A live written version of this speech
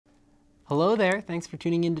Hello there, thanks for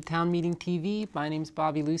tuning in to Town Meeting TV. My name's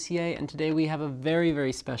Bobby Lussier, and today we have a very,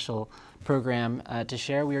 very special program to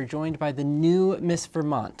share. We are joined by the new Miss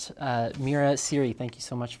Vermont, Meara Seery. Thank you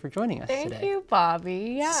so much for joining us today. Thank you,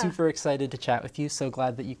 Bobby. Yeah. Super excited to chat with you. So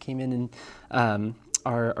glad that you came in and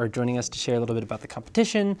are joining us to share a little bit about the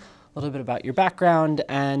competition, a little bit about your background,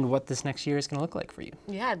 and what this next year is going to look like for you.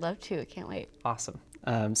 Yeah, I'd love to. I can't wait. Awesome.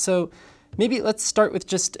 So maybe let's start with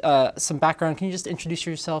just some background. Can you just introduce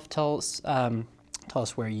yourself, tell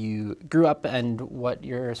us where you grew up and what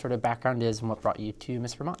your sort of background is and what brought you to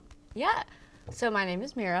Miss Vermont? Yeah. So my name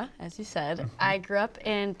is Meara, as you said. I grew up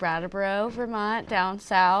in Brattleboro, Vermont, down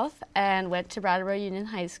south, and went to Brattleboro Union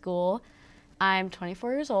High School. I'm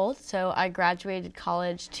 24 years old, so I graduated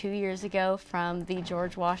college 2 years ago from the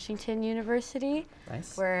George Washington University,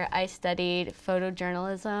 Nice. where I studied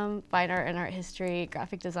photojournalism, fine art and art history,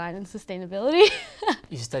 graphic design, and sustainability.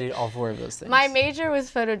 You studied all four of those things. My major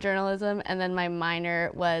was photojournalism, and then my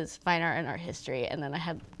minor was fine art and art history, and then I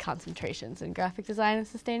had concentrations in graphic design and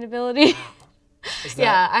sustainability.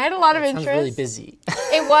 Yeah, I had a lot of interest. Sounds really busy.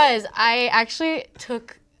 It was. I actually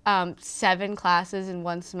took 7 classes in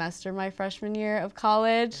one semester my freshman year of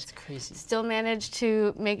college. That's crazy. Still managed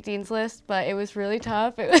to make Dean's List, but it was really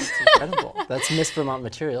tough. It was Incredible. That's Miss Vermont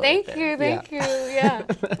material. Thank right you, there. thank you. Yeah.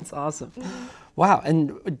 That's awesome. Wow.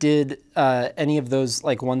 And did any of those,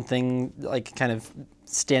 like, one thing, like, kind of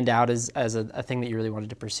stand out as a thing that you really wanted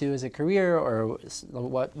to pursue as a career, or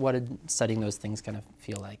what did studying those things kind of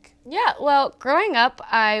feel like? Yeah, well, growing up,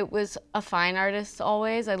 I was a fine artist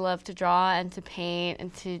always. I loved to draw and to paint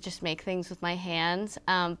and to just make things with my hands.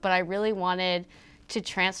 But I really wanted to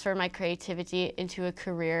transfer my creativity into a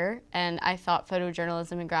career, and I thought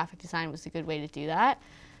photojournalism and graphic design was a good way to do that.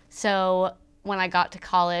 So when I got to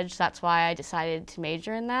college, that's why I decided to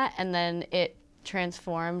major in that, and then it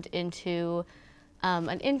transformed into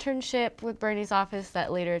an internship with Bernie's office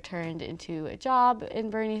that later turned into a job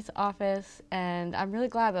in Bernie's office, and I'm really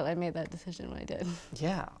glad that I made that decision when I did.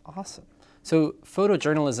 Yeah, awesome. So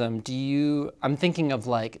photojournalism, I'm thinking of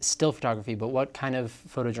like still photography, but what kind of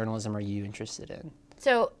photojournalism are you interested in?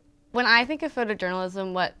 So when I think of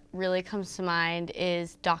photojournalism, what really comes to mind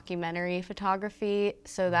is documentary photography.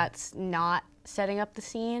 So that's not setting up the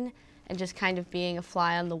scene and just kind of being a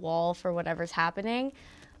fly on the wall for whatever's happening.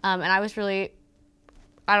 And I was really,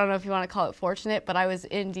 I don't know if you want to call it fortunate, but I was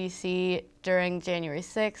in DC during January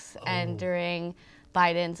 6th and during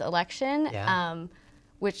Biden's election, Yeah.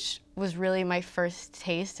 which was really my first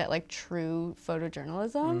taste at like true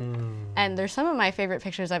photojournalism. And there's some of my favorite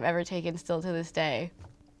pictures I've ever taken still to this day.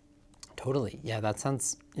 Totally. Yeah, that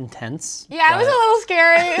sounds intense. Yeah, it was a little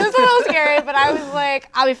scary. It was a little scary, but I was like,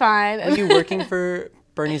 I'll be fine. Were you working for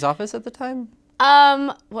Bernie's office at the time?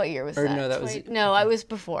 What year was Or that? no, that was... No, I was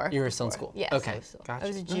before. You were still in school? Yes, Okay, I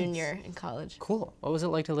was a junior in college. Cool. What was it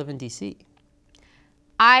like to live in DC?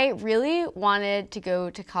 I really wanted to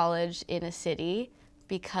go to college in a city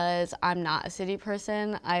because I'm not a city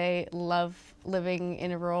person. I love living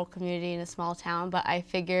in a rural community in a small town, but I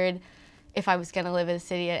figured if I was going to live in a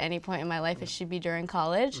city at any point in my life, it should be during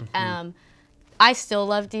college. I still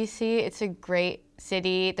love DC. It's a great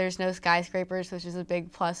city. There's no skyscrapers, which is a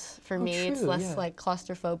big plus for me. True, it's less like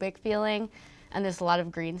claustrophobic feeling, and there's a lot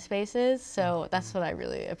of green spaces, so that's what I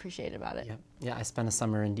really appreciate about it. Yep. Yeah, I spent a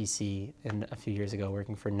summer in DC a few years ago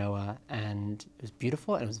working for NOAA, and it was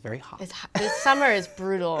beautiful and it was very hot. This summer is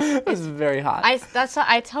brutal. It was very hot. That's what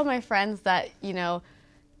I tell my friends that, you know,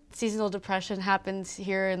 seasonal depression happens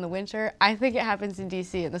here in the winter. I think it happens in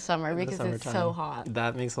DC in the summer because it's so hot.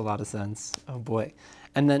 That makes a lot of sense. Oh boy.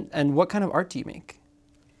 And what kind of art do you make?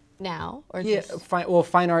 Now or Yeah, just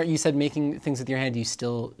fine art. You said making things with your hand. Do you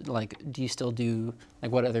still do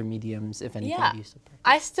like what other mediums, if anything, Yeah. do you still practice?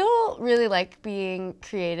 I still really like being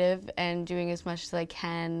creative and doing as much as I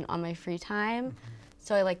can on my free time.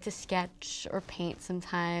 So I like to sketch or paint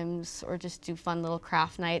sometimes, or just do fun little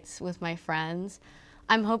craft nights with my friends.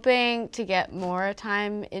 I'm hoping to get more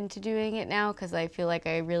time into doing it now because I feel like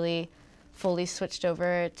I really fully switched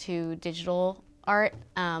over to digital art.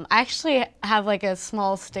 I actually have like a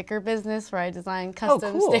small sticker business where I design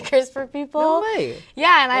custom stickers for people. No way.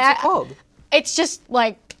 Yeah, and What's it called? It's just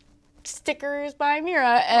like Stickers by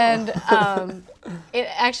Meara, and it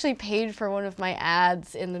actually paid for one of my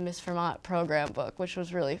ads in the Miss Vermont program book, which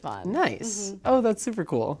was really fun. Nice. Oh, that's super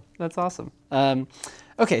cool. That's awesome.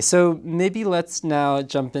 Okay, so maybe let's now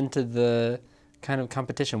jump into the kind of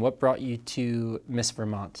competition. What brought you to Miss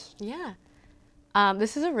Vermont? Yeah.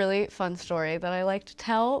 This is a really fun story that I like to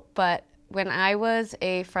tell, but when I was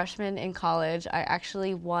a freshman in college, I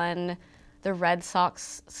actually won the Red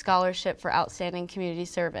Sox Scholarship for Outstanding Community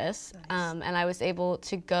Service. Nice. And I was able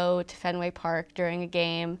to go to Fenway Park during a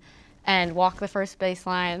game and walk the first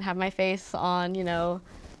baseline and have my face on, you know,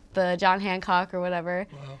 the John Hancock or whatever.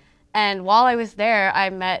 Wow. And while I was there, I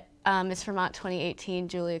met Miss Vermont 2018,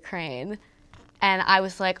 Julia Crane. And I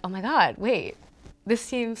was like, oh my God, wait, this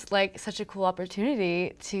seems like such a cool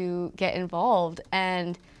opportunity to get involved.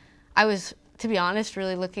 And I was, to be honest,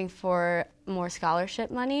 really looking for more scholarship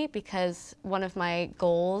money because one of my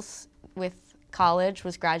goals with college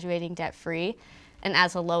was graduating debt-free. And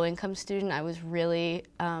as a low-income student, I was really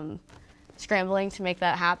scrambling to make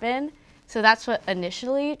that happen. So that's what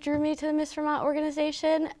initially drew me to the Miss Vermont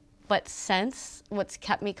organization. But since, what's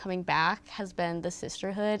kept me coming back has been the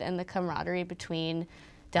sisterhood and the camaraderie between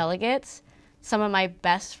delegates. Some of my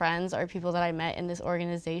best friends are people that I met in this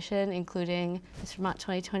organization, including Miss Vermont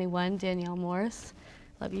 2021, Danielle Morse.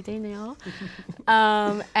 Love you, Danielle.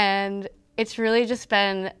 And it's really just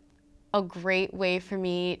been a great way for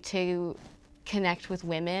me to connect with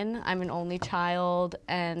women. I'm an only child,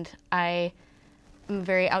 and I'm a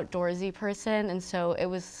very outdoorsy person, and so it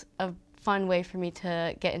was a fun way for me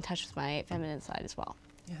to get in touch with my feminine side as well.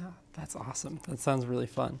 Yeah, that's awesome. That sounds really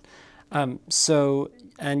fun.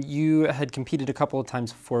 And you had competed a couple of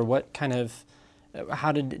times before. What kind of,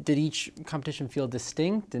 how did each competition feel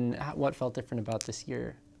distinct, and what felt different about this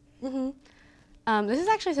year? Mm-hmm. This is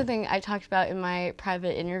actually something I talked about in my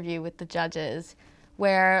private interview with the judges,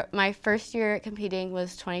 where my first year competing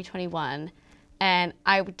was 2021. And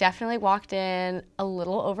I definitely walked in a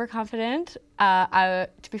little overconfident. To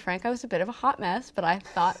be frank, I was a bit of a hot mess, but I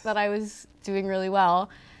thought that I was doing really well.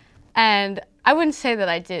 And I wouldn't say that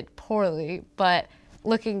I did poorly, but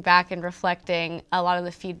looking back and reflecting, a lot of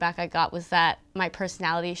the feedback I got was that my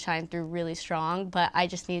personality shined through really strong, but I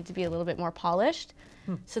just needed to be a little bit more polished.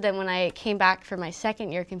 So then when I came back for my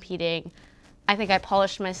second year competing, I think I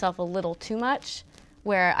polished myself a little too much,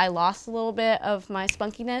 where I lost a little bit of my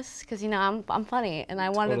spunkiness because, you know, I'm funny and I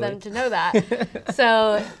wanted them to know that.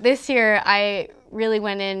 So this year I really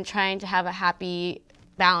went in trying to have a happy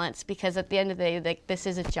balance, because at the end of the day, like, this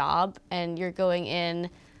is a job and you're going into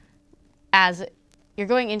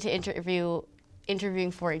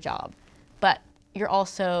interviewing for a job, but you're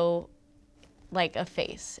also like a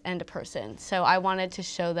face and a person. So I wanted to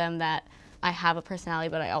show them that I have a personality,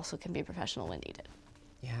 but I also can be professional when needed.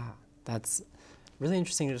 Yeah, that's really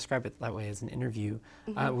interesting to describe it that way as an interview.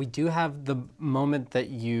 Mm-hmm. We do have the moment that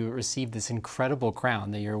you received this incredible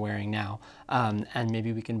crown that you're wearing now, and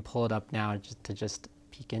maybe we can pull it up now just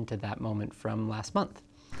peek into that moment from last month.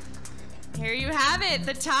 Here you have it,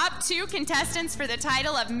 the top two contestants for the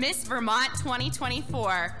title of Miss Vermont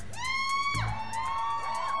 2024.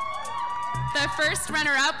 The first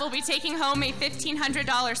runner-up will be taking home a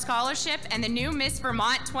 $1,500 scholarship, and the new Miss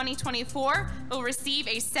Vermont 2024 will receive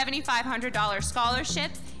a $7,500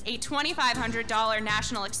 scholarship, a $2,500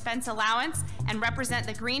 national expense allowance, and represent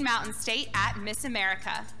the Green Mountain State at Miss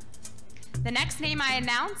America. The next name I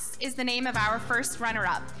announce is the name of our first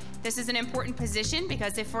runner-up. This is an important position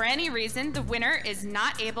because if for any reason the winner is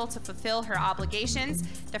not able to fulfill her obligations,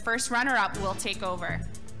 the first runner-up will take over.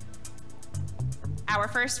 Our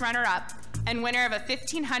first runner-up and winner of a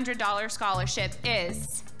 $1,500 scholarship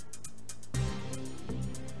is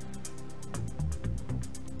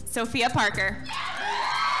Sophia Parker.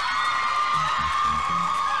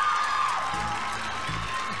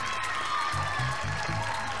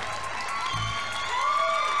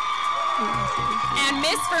 And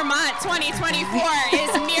Miss Vermont 2024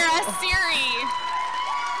 is Meara Seery.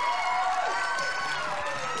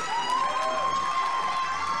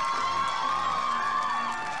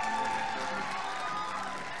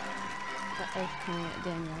 I was pointing at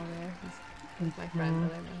Danielle there. He's my friend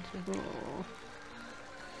that I mentioned.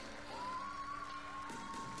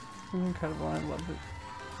 Oh. Incredible, I love it.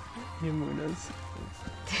 Yamuna's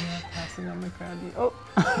passing on the crowd. Oh!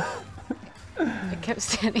 I kept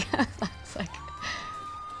standing up. I was like,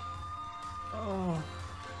 oh.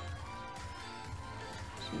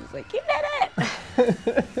 She was like, you did it!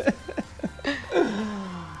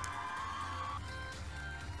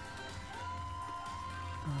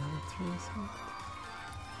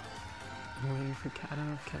 I'm waiting for Kat. I don't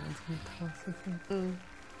know if Kevin's going to tell us anything.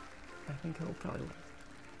 I think he'll probably wait.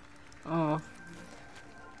 Oh.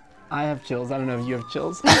 I have chills. I don't know if you have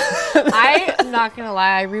chills. I'm not going to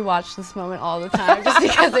lie. I rewatch this moment all the time just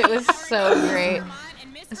because it was so great.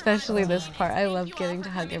 Especially this part. I love getting to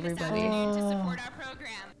hug everybody. Oh,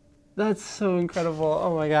 that's so incredible.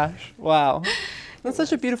 Oh my gosh. Wow. That's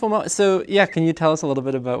such a beautiful moment. So yeah, can you tell us a little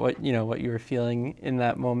bit about what what you were feeling in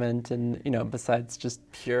that moment, and besides just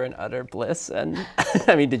pure and utter bliss? And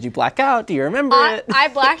I mean, did you black out? Do you remember it? I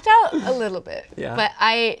blacked out a little bit, Yeah. but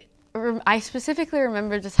I specifically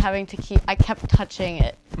remember just having to I kept touching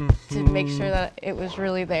it to make sure that it was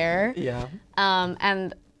really there. Yeah.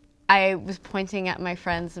 And I was pointing at my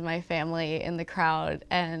friends and my family in the crowd,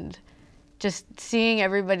 and just seeing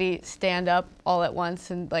everybody stand up all at once,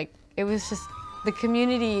 and like it was just the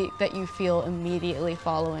community that you feel immediately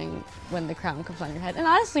following when the crown comes on your head. And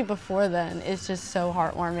honestly, before then, it's just so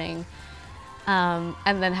heartwarming.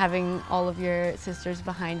 And then having all of your sisters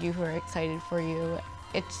behind you who are excited for you,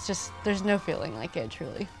 it's just, there's no feeling like it,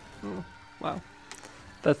 truly. Oh, wow.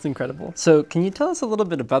 That's incredible. So can you tell us a little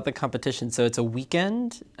bit about the competition? So it's a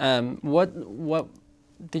weekend. What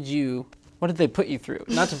did they put you through?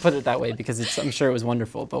 Not to put it that way, because I'm sure it was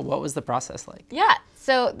wonderful, but what was the process like? Yeah,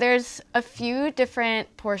 so there's a few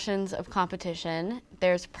different portions of competition.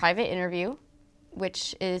 There's private interview,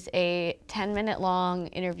 which is a 10-minute long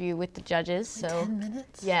interview with the judges. So 10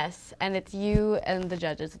 minutes? Yes, and it's you and the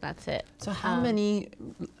judges, and that's it. So how many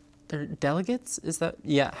delegates?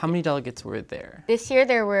 How many delegates were there? This year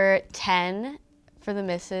there were 10 for the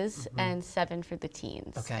misses and 7 for the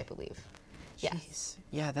teens, I believe. Jeez. Yes.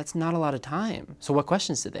 Yeah, that's not a lot of time. So what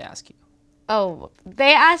questions did they ask you? Oh,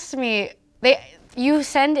 they asked me, you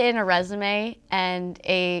send in a resume and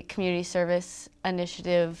a community service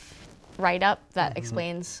initiative write-up that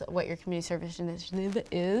explains what your community service initiative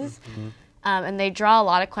is. And they draw a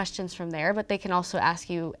lot of questions from there, but they can also ask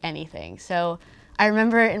you anything. So I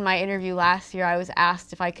remember in my interview last year, I was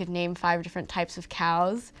asked if I could name 5 different types of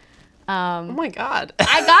cows. Oh my God.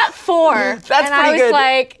 I got 4. That's and pretty I was good.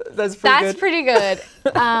 like, That's pretty good.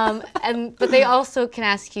 But they also can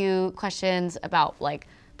ask you questions about like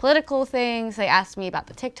political things. They asked me about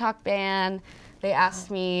the TikTok ban. They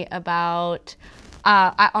asked me about,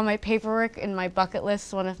 on my paperwork in my bucket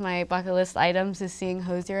list, one of my bucket list items is seeing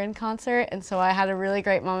Hozier in concert. And so I had a really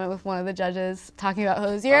great moment with one of the judges talking about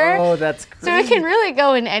Hozier. Oh, that's great. So it can really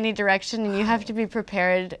go in any direction, and you have to be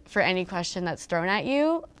prepared for any question that's thrown at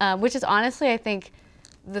you, which is honestly, I think,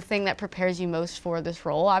 the thing that prepares you most for this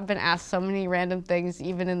role. I've been asked so many random things,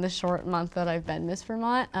 even in the short month that I've been Miss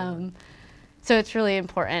Vermont. So it's really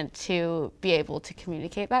important to be able to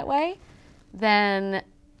communicate that way. Then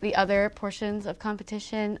the other portions of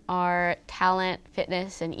competition are talent,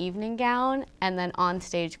 fitness, and evening gown, and then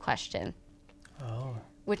on-stage question. Oh.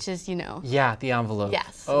 Which is, Yeah, the envelope.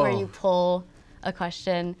 Yes, Oh. where you pull a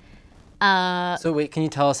question. So wait, can you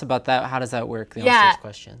tell us about that? How does that work, the on-stage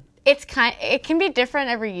question? It can be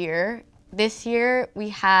different every year. This year we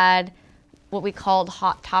had what we called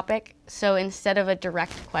hot topic. So instead of a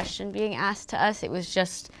direct question being asked to us, it was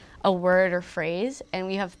just a word or phrase, and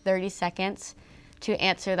we have 30 seconds to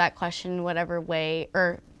answer that question whatever way,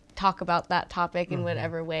 or talk about that topic in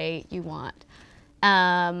whatever way you want.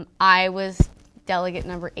 I was delegate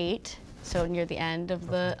number 8, so near the end of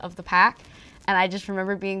the pack. And I just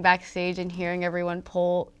remember being backstage and hearing everyone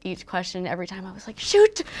pull each question every time. I was like,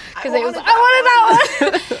 shoot, because I wanted that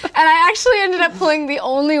one. And I actually ended up pulling the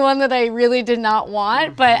only one that I really did not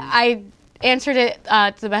want, but I answered it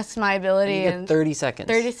to the best of my ability. You get 30 seconds.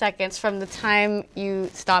 30 seconds from the time you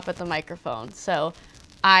stop at the microphone. So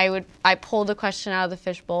I pulled a question out of the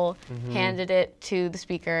fishbowl, handed it to the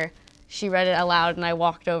speaker. She read it aloud, and I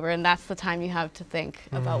walked over, and that's the time you have to think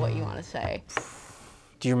about what you want to say.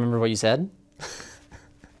 Do you remember what you said?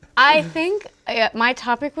 I think my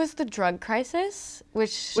topic was the drug crisis,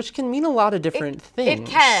 which can mean a lot of different things. It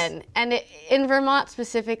can, and in Vermont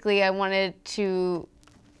specifically, I wanted to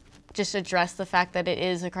just address the fact that it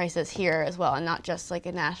is a crisis here as well, and not just like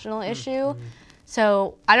a national issue.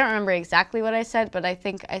 So I don't remember exactly what I said, but I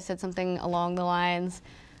think I said something along the lines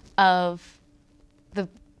of the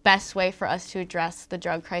best way for us to address the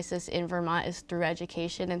drug crisis in Vermont is through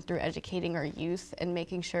education and through educating our youth and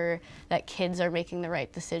making sure that kids are making the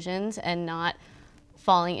right decisions and not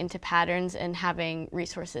falling into patterns, and having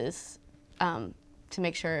resources to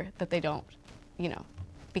make sure that they don't,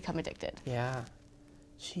 become addicted. Yeah.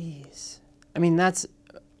 Jeez. I mean, that's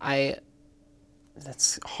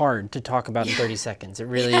hard to talk about in 30 seconds. It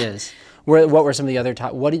really is. What were some of the other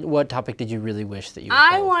what topic did you really wish that you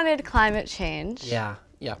I wanted climate change. Yeah.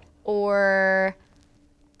 Yeah. Or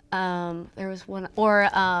there was one, or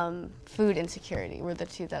food insecurity were the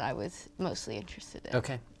 2 that I was mostly interested in.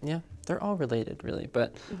 Okay. Yeah. They're all related, really.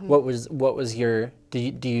 But what was your, do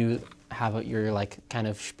you have your like kind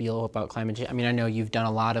of spiel about climate change? I mean, I know you've done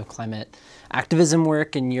a lot of climate activism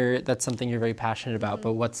work, and that's something you're very passionate about,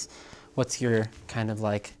 but what's your kind of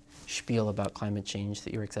like spiel about climate change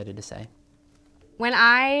that you're excited to say? when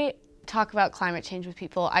I talk about climate change with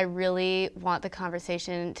people, I really want the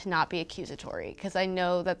conversation to not be accusatory, because I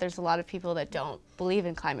know that there's a lot of people that don't believe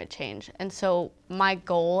in climate change. And so my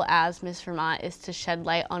goal as Miss Vermont is to shed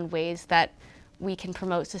light on ways that we can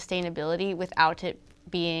promote sustainability without it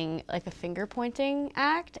being like a finger pointing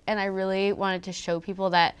act. And I really wanted to show people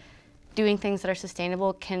that doing things that are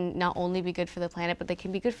sustainable can not only be good for the planet, but they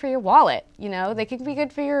can be good for your wallet, you know? They can be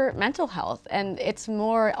good for your mental health. And it's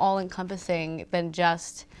more all-encompassing than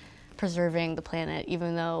just preserving the planet,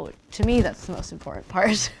 even though, to me, that's the most important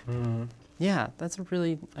part. Yeah, that's a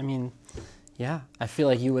really, I mean, yeah, I feel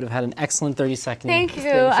like you would have had an excellent 30-second Thank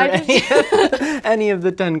you. any of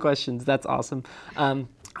the 10 questions. That's awesome.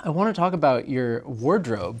 I want to talk about your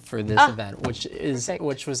wardrobe for this event,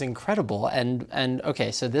 which was incredible. And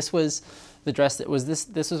okay, so this was the dress that was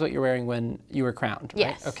this was what you're wearing when you were crowned, right?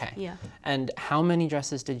 Yes. Okay. Yeah. And how many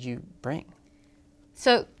dresses did you bring?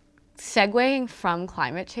 So, segueing from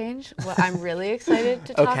climate change, what I'm really excited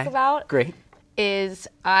to talk about Great. is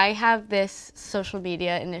I have this social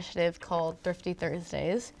media initiative called Thrifty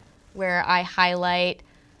Thursdays, where I highlight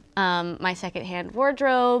my secondhand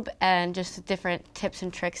wardrobe and just different tips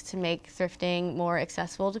and tricks to make thrifting more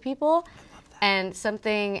accessible to people. And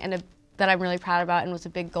something that I'm really proud about and was a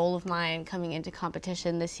big goal of mine coming into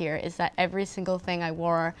competition this year is that every single thing I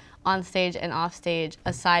wore on stage and off stage,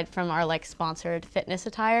 aside from our like sponsored fitness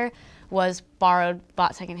attire, was borrowed,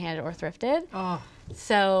 bought secondhand, or thrifted. Oh,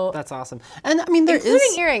 so that's awesome. And I mean,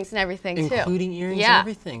 including earrings and everything too. Including earrings and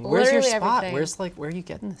everything. Where's your spot? Everything. Where are you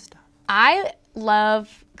getting this stuff? I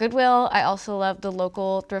love Goodwill. I also love the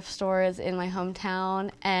local thrift stores in my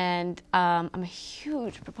hometown, and I'm a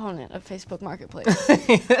huge proponent of Facebook Marketplace.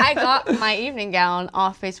 I got my evening gown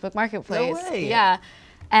off Facebook Marketplace. No way. Yeah,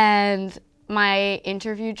 and my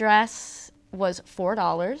interview dress was $4.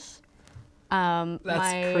 That's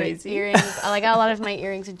my crazy. Earrings, I got a lot of my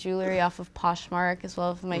earrings and jewelry off of Poshmark, as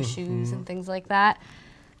well as my shoes and things like that.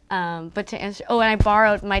 But to answer, and I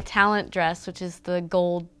borrowed my talent dress, which is the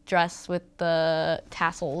gold dress with the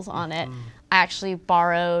tassels on it. I actually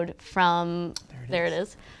borrowed from, there it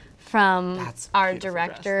is, from our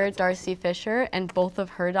director, Darcy Fisher, and both of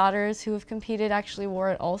her daughters who have competed actually wore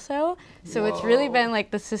it also. So it's really been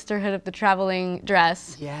like the sisterhood of the traveling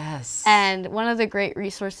dress. Yes. And one of the great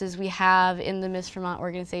resources we have in the Miss Vermont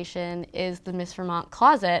organization is the Miss Vermont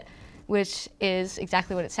Closet, which is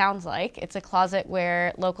exactly what it sounds like. It's a closet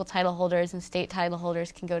where local title holders and state title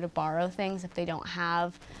holders can go to borrow things if they don't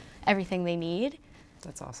have everything they need.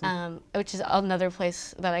 That's awesome. Which is another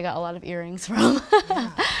place that I got a lot of earrings from.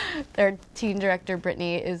 Their teen director,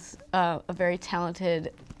 Brittany, is a very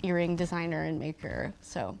talented earring designer and maker.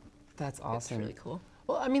 So that's awesome. It's really cool.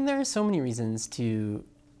 Well, I mean, there are so many reasons to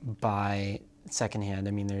buy secondhand.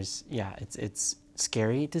 I mean, it's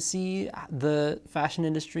scary to see the fashion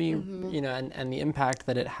industry, you know, and the impact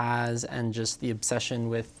that it has, and just the obsession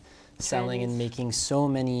with selling and making so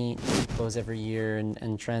many clothes every year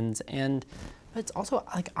and trends. But it's also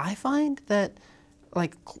like, I find that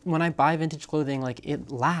like when I buy vintage clothing, like it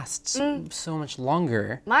lasts so much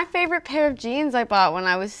longer. My favorite pair of jeans I bought when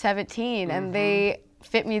I was 17, and they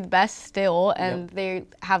fit me the best still, and they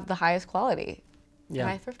have the highest quality. Yeah.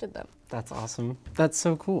 And I thrifted them. That's awesome. That's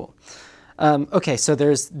so cool. Okay, so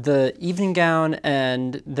there's the evening gown,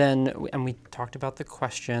 and we talked about the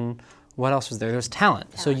question. What else was there? There was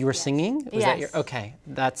talent. So you were singing? Was that your, okay,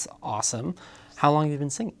 that's awesome. How long have you been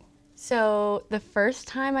singing? So the first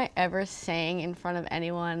time I ever sang in front of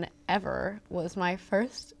anyone ever was my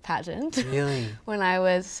first pageant. Really? When I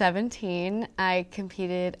was 17, I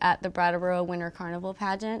competed at the Brattleboro Winter Carnival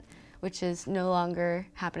pageant, which is no longer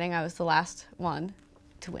happening. I was the last one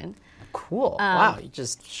to win. Cool. Wow, you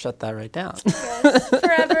just shut that right down. Yes,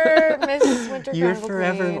 forever Miss Winter Carnival You're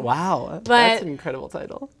forever, Queen. Wow, that's an incredible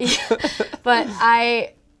title. Yeah, but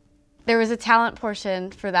there was a talent portion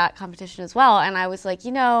for that competition as well, and I was like,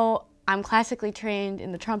 you know, I'm classically trained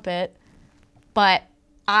in the trumpet, but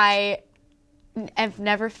I have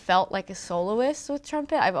never felt like a soloist with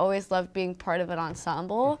trumpet. I've always loved being part of an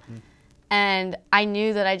ensemble, and I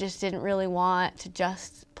knew that I just didn't really want to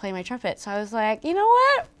just play my trumpet, so I was like, you know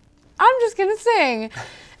what? I'm just gonna sing.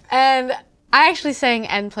 And I actually sang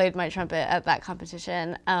and played my trumpet at that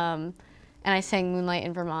competition. And I sang Moonlight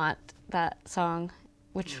in Vermont, that song,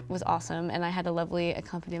 which was awesome. And I had a lovely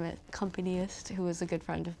accompanist who was a good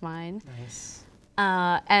friend of mine. Nice.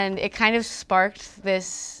 And it kind of sparked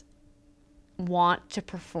this want to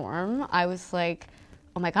perform. I was like,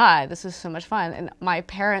 oh my God, this was so much fun. And my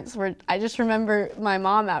parents were, I just remember my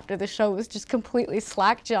mom after the show was just completely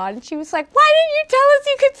slack-jawed. And she was like, why didn't you tell us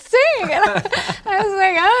you could sing? And I was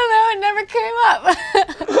like, I don't know, it never came up.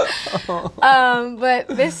 But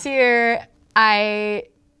this year, I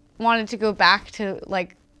wanted to go back to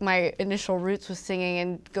like my initial roots with singing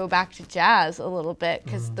and go back to jazz a little bit,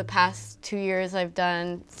 because the past 2 years I've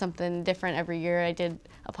done something different every year. I did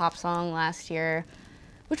a pop song last year,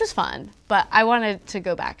 which was fun, but I wanted to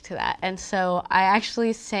go back to that. And so I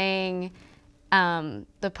actually sang the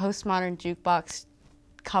Postmodern Jukebox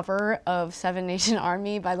cover of Seven Nation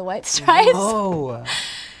Army by the White Stripes. Oh.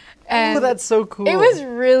 And oh, that's so cool. It was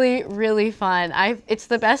really, really fun. It's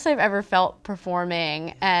the best I've ever felt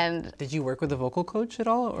performing. And did you work with a vocal coach at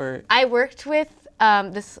all, or? I worked with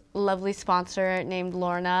this lovely sponsor named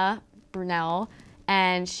Lorna Brunel,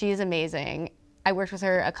 and she's amazing. I worked with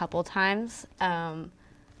her a couple times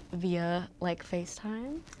via like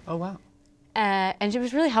FaceTime. Oh wow. And she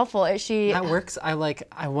was really helpful. That works. I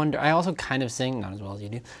wonder. I also kind of sing, not as well as you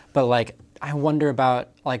do, but like I wonder about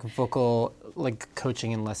like vocal like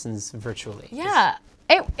coaching and lessons virtually. Yeah,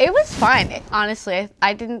 it was fine. Honestly,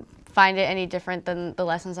 I didn't find it any different than the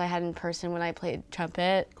lessons I had in person when I played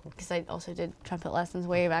trumpet, because I also did trumpet lessons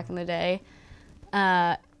way back in the day.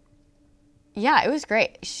 Yeah, it was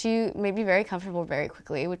great. She made me very comfortable very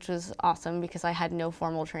quickly, which was awesome because I had no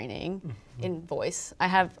formal training in voice. I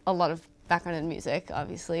have a lot of background in music,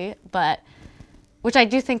 obviously, but which I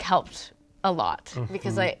do think helped a lot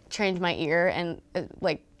because I trained my ear, and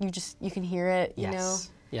like you can hear it, you know.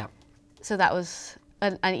 Yeah. So that was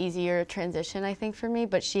an easier transition, I think, for me.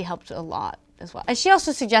 But she helped a lot as well, and she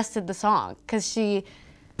also suggested the song because she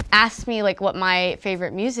asked me like what my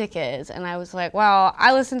favorite music is, and I was like, well,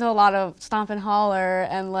 I listen to a lot of Stomp and Holler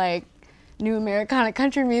and like new Americana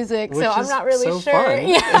country music, so I'm not really sure. Fun.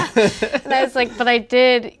 Yeah. And I was like, but I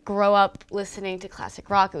did grow up listening to classic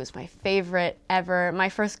rock. It was my favorite ever. My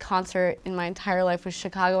first concert in my entire life was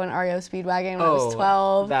Chicago and REO Speedwagon when I was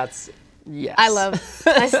 12. That's, yes.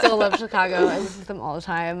 I still love Chicago. I listen to them all the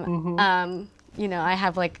time. You know, I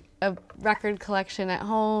have like a record collection at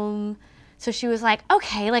home. So she was like,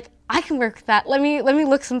 okay, like I can work with that. Let me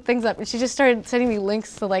look some things up. And she just started sending me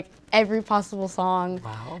links to like every possible song.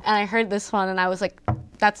 Wow. And I heard this one and I was like,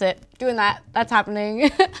 that's it, doing that, that's happening.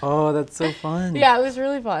 Oh, that's so fun. Yeah, it was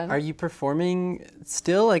really fun. Are you performing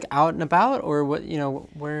still like out and about, or what, you know,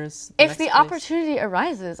 where's the If next the place? opportunity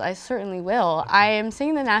arises, I certainly will. I am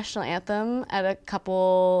singing the national anthem at a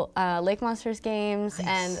couple Lake Monsters games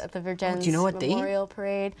and at the Virgins do you know what Memorial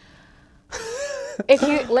Parade. If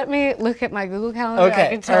you let me look at my Google Calendar, I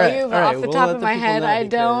can tell you, but off the top of my head, I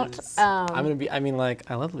don't. I'm gonna be. I mean,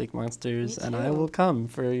 like, I love Lake Monsters, and I will come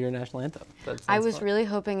for your national anthem. I was really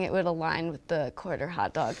hoping it would align with the Quarter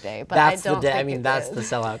Hot Dog Day, but that's I don't the day. think I mean, it that's did. the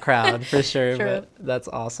sellout crowd for sure. True. But that's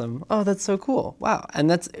awesome. Oh, that's so cool. Wow, and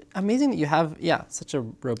that's amazing that you have such a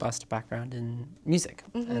robust background in music,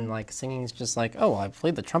 and like singing is just like, oh, well, I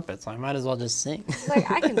played the trumpet, so I might as well just sing.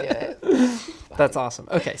 Like I can do it. That's awesome.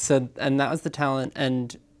 Okay, so and that was the talent.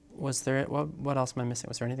 And was there what else am I missing?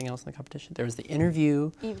 Was there anything else in the competition? There was the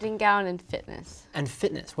interview. Evening gown and fitness. And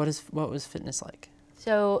fitness. What was fitness like?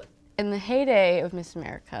 So in the heyday of Miss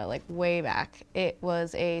America, like way back, it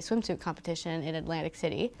was a swimsuit competition in Atlantic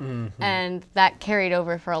City, and that carried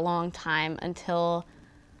over for a long time until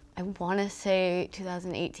I want to say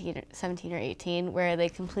 2018, 17 or 18, where they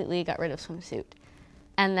completely got rid of swimsuit.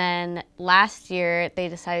 And then last year, they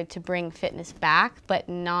decided to bring fitness back, but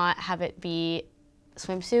not have it be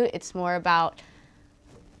swimsuit. It's more about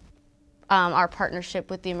our partnership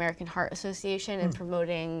with the American Heart Association and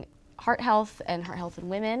promoting heart health and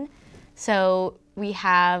women. So we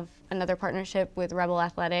have another partnership with Rebel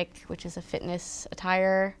Athletic, which is a fitness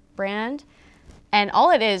attire brand. And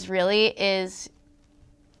all it is really is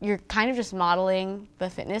you're kind of just modeling the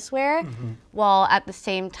fitness wear while at the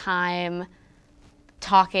same time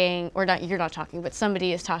talking, or not, you're not talking, but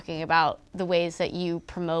somebody is talking about the ways that you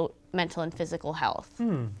promote mental and physical health.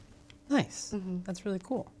 Nice. That's really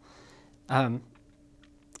cool.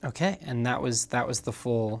 Okay, and that was the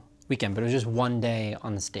full weekend, but it was just one day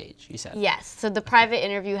on the stage, you said? Yes, so the private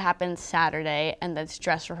interview happened Saturday, and that's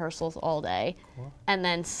dress rehearsals all day. Cool. And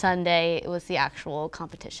then Sunday, it was the actual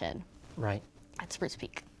competition. Right. At Spruce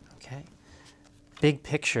Peak. Okay. Big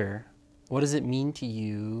picture, what does it mean to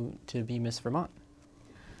you to be Miss Vermont?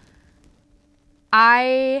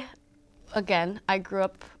 I grew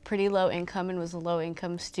up pretty low income and was a low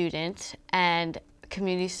income student, and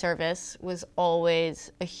community service was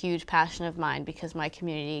always a huge passion of mine because my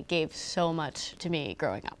community gave so much to me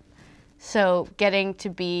growing up. So getting to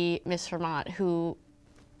be Miss Vermont, who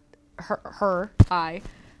her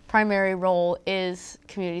primary role is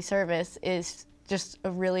community service, is just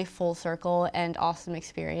a really full circle and awesome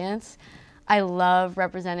experience. I love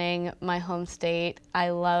representing my home state. I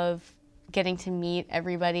love getting to meet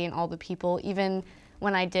everybody and all the people. Even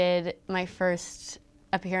when I did my first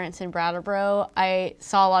appearance in Brattleboro, I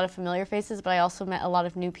saw a lot of familiar faces, but I also met a lot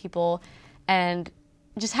of new people. And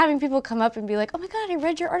just having people come up and be like, oh my God, I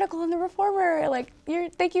read your article in the Reformer. Like,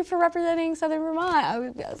 thank you for representing Southern Vermont. I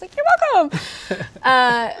was like, you're welcome.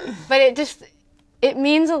 But it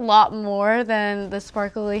means a lot more than the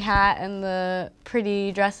sparkly hat and the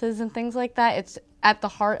pretty dresses and things like that. It's at the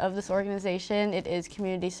heart of this organization. It is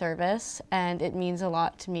community service, and it means a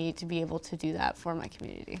lot to me to be able to do that for my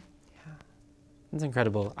community. Yeah, that's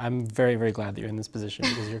incredible. I'm very, very glad that you're in this position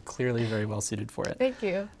because you're clearly very well suited for it. Thank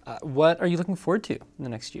you. What are you looking forward to in the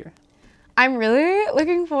next year? I'm really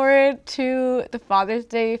looking forward to the Father's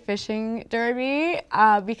Day fishing derby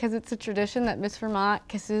because it's a tradition that Miss Vermont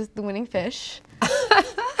kisses the winning fish.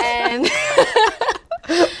 And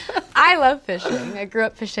I love fishing. I grew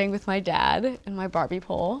up fishing with my dad and my Barbie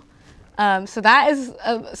pole. So that is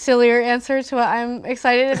a sillier answer to what I'm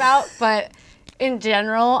excited about. But in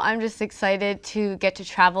general, I'm just excited to get to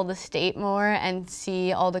travel the state more and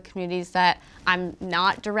see all the communities that I'm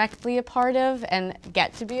not directly a part of and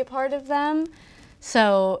get to be a part of them.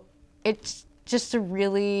 So it's just a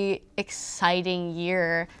really exciting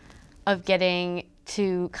year of getting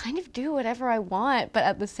to kind of do whatever I want, but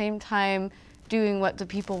at the same time doing what the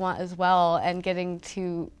people want as well, and getting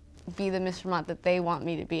to be the Miss Vermont that they want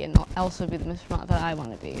me to be and also be the Miss Vermont that I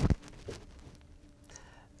want to be.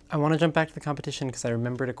 I want to jump back to the competition because I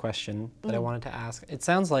remembered a question that I wanted to ask. It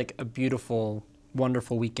sounds like a beautiful,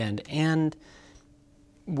 wonderful weekend. And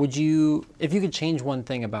would you, if you could change one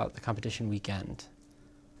thing about the competition weekend,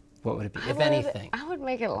 what would it be, if anything? I would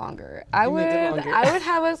make it longer. I would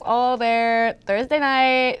have us all there Thursday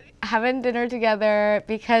night having dinner together,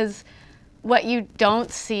 because what you don't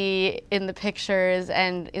see in the pictures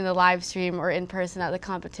and in the live stream or in person at the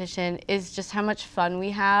competition is just how much fun we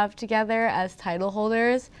have together as title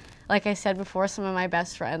holders. Like I said before, some of my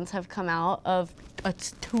best friends have come out of a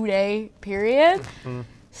 2-day period.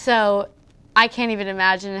 So I can't even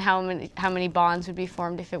imagine how many bonds would be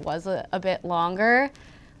formed if it was a bit longer.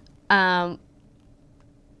 And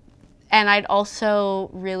I'd also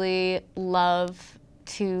really love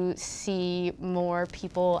to see more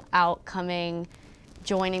people out coming,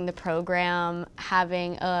 joining the program,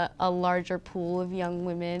 having a larger pool of young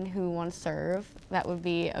women who want to serve. That would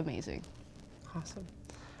be amazing. Awesome.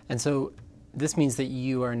 And so this means that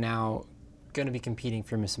you are now going to be competing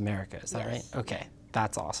for Miss America, is that right? Okay,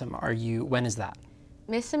 that's awesome. When is that?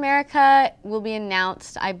 Miss America will be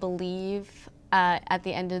announced, I believe, at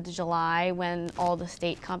the end of July when all the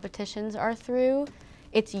state competitions are through.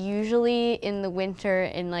 It's usually in the winter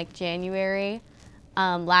in like January.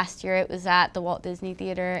 Last year it was at the Walt Disney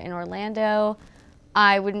Theater in Orlando.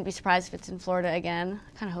 I wouldn't be surprised if it's in Florida again.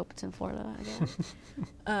 I kind of hope it's in Florida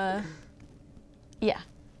again. Yeah.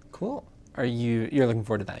 Cool. You're looking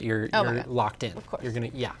forward to that? You're locked in. Of course. You're gonna,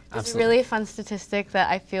 yeah, absolutely. It's a really fun statistic that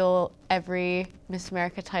I feel every Miss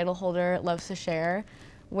America title holder loves to share,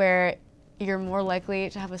 where you're more likely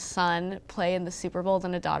to have a son play in the Super Bowl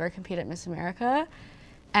than a daughter compete at Miss America.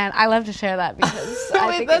 And I love to share that because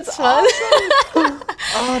I think it's fun. Awesome.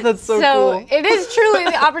 Oh, that's so cool. So it is truly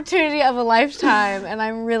the opportunity of a lifetime, and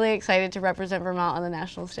I'm really excited to represent Vermont on the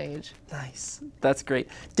national stage. Nice. That's great.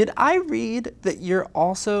 Did I read that you're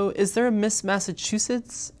also, is there a Miss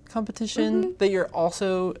Massachusetts competition that you're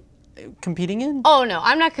also competing in? Oh, no,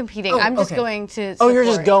 I'm not competing. I'm just going to support. Oh, you're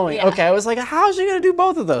just going. Yeah. Okay, I was like, how is she going to do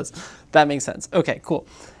both of those? That makes sense. Okay, cool.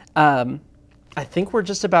 I think we're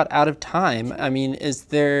just about out of time. I mean, is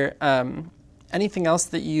there anything else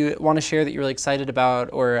that you want to share that you're really excited about?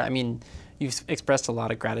 Or, I mean, you've expressed a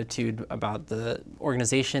lot of gratitude about the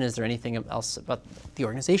organization. Is there anything else about the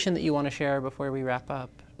organization that you want to share before we wrap up?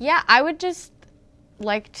 Yeah, I would just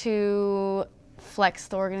like to flex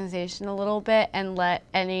the organization a little bit and let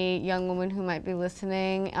any young woman who might be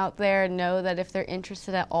listening out there know that if they're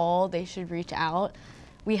interested at all, they should reach out.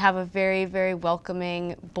 We have a very, very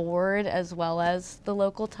welcoming board as well as the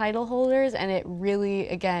local title holders, and it really,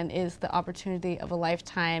 again, is the opportunity of a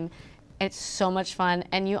lifetime. It's so much fun,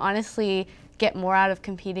 and you honestly get more out of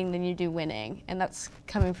competing than you do winning, and that's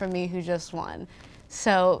coming from me who just won.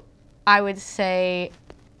 So I would say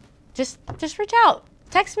just reach out.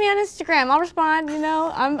 Text me on Instagram, I'll respond, you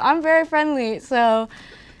know. I'm very friendly, so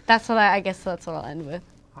that's what I guess that's what I'll end with.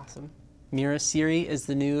 Awesome. Meara Seery is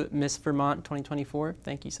the new Miss Vermont 2024.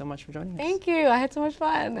 Thank you so much for joining us. Thank you. I had so much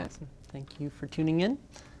fun. Awesome. Thank you for tuning in.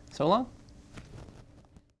 So long.